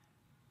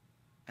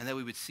 and that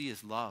we would see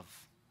his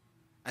love,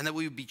 and that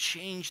we would be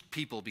changed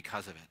people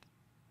because of it.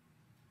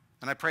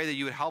 And I pray that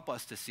you would help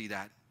us to see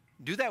that.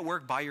 Do that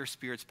work by your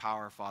Spirit's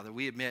power, Father.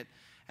 We admit,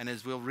 and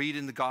as we'll read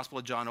in the Gospel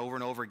of John over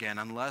and over again,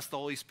 unless the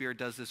Holy Spirit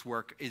does this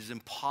work, it is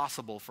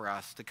impossible for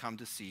us to come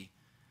to see.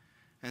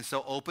 And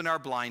so open our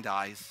blind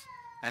eyes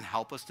and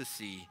help us to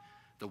see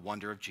the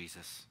wonder of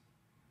Jesus.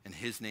 In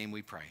his name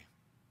we pray.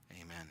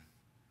 Amen.